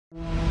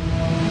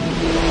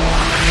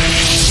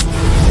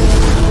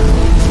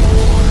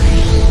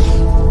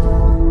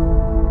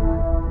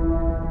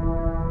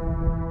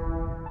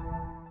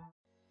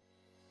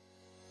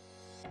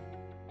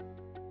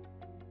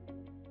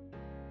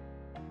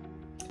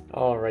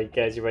Alright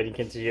guys, you ready to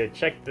continue?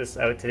 Check this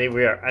out. Today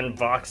we are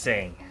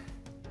unboxing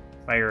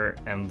Fire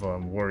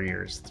Emblem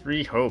Warriors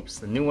 3 Hopes,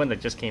 the new one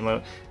that just came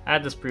out. I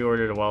had this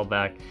pre-ordered a while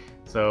back.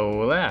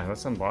 So yeah,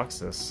 let's unbox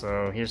this.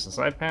 So here's the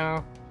side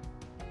panel.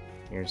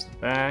 Here's the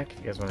back. If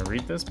you guys want to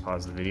read this,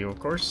 pause the video of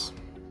course.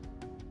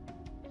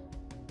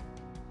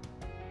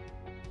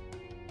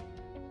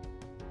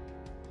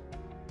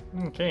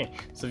 Okay,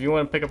 so if you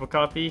want to pick up a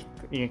copy,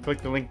 you can click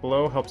the link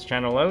below, helps the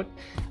channel out.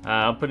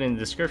 I'll put it in the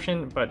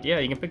description, but yeah,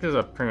 you can pick this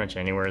up pretty much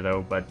anywhere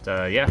though, but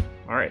yeah,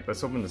 alright,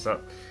 let's open this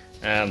up.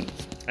 I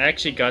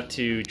actually got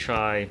to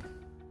try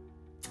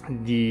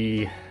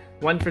the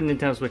one for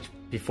Nintendo Switch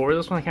before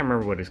this one, I can't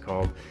remember what it's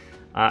called.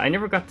 I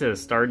never got to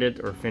start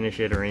it or finish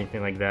it or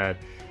anything like that.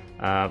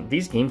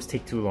 These games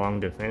take too long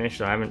to finish,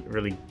 so I haven't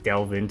really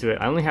delved into it.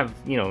 I only have,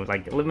 you know,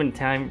 like limited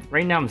time.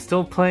 Right now I'm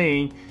still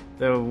playing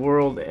The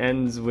World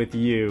Ends With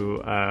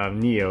You,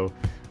 Neo.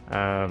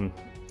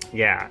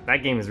 Yeah,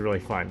 that game is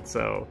really fun.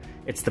 So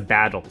it's the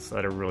battles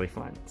that are really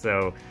fun.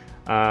 So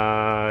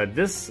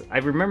this, I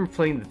remember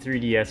playing the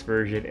 3DS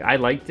version. I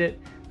liked it.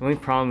 The only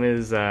problem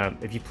is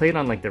if you play it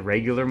on like the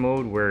regular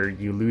mode where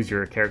you lose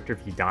your character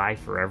if you die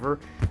forever,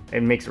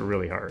 it makes it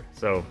really hard.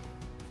 So,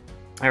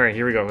 alright,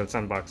 here we go. Let's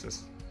unbox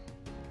this.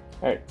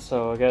 Alright,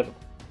 so I got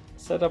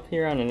set up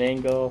here on an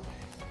angle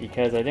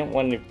because I didn't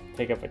want to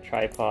pick up a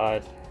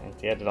tripod and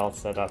to get it all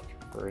set up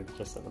for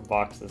just to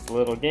unbox this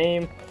little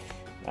game.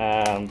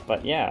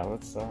 But yeah,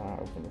 let's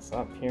open this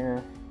up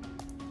here.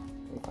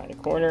 Let me find a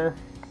corner.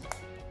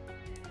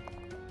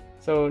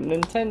 So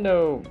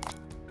Nintendo,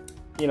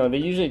 you know, they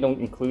usually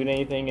don't include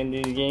anything in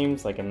these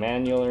games, like a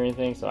manual or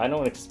anything, so I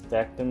don't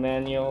expect a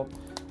manual.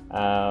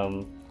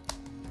 But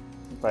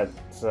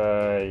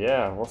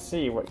yeah, we'll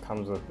see what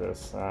comes with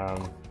this.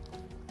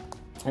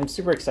 I'm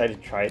super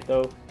excited to try it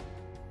though,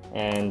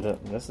 and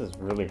this is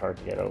really hard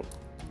to get out.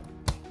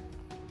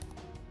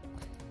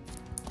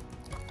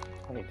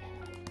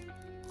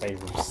 They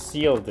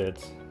sealed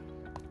it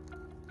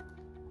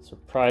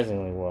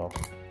surprisingly well.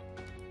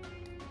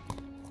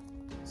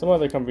 Some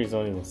other companies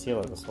don't even seal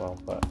it this well,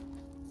 but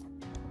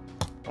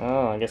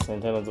oh, I guess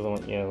Nintendo doesn't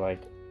want you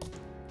like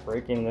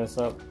breaking this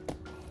up.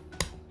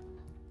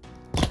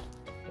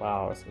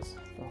 Wow, this is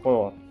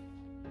hold on.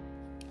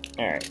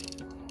 All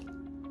right,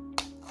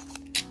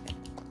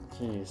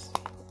 jeez,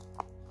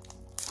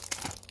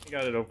 I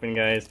got it open,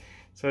 guys.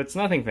 So it's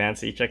nothing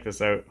fancy. Check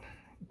this out.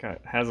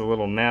 Has a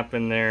little map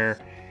in there.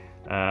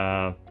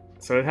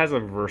 So it has a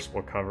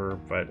reversible cover,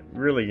 but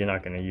really you're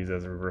not going to use it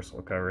as a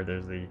reversible cover.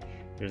 There's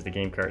the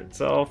game card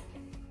itself.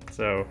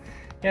 So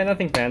yeah,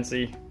 nothing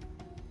fancy.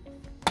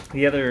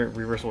 The other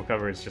reversible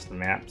cover is just the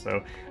map.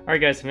 So alright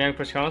guys, if you have any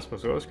questions, comments,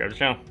 subscribe to the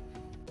channel.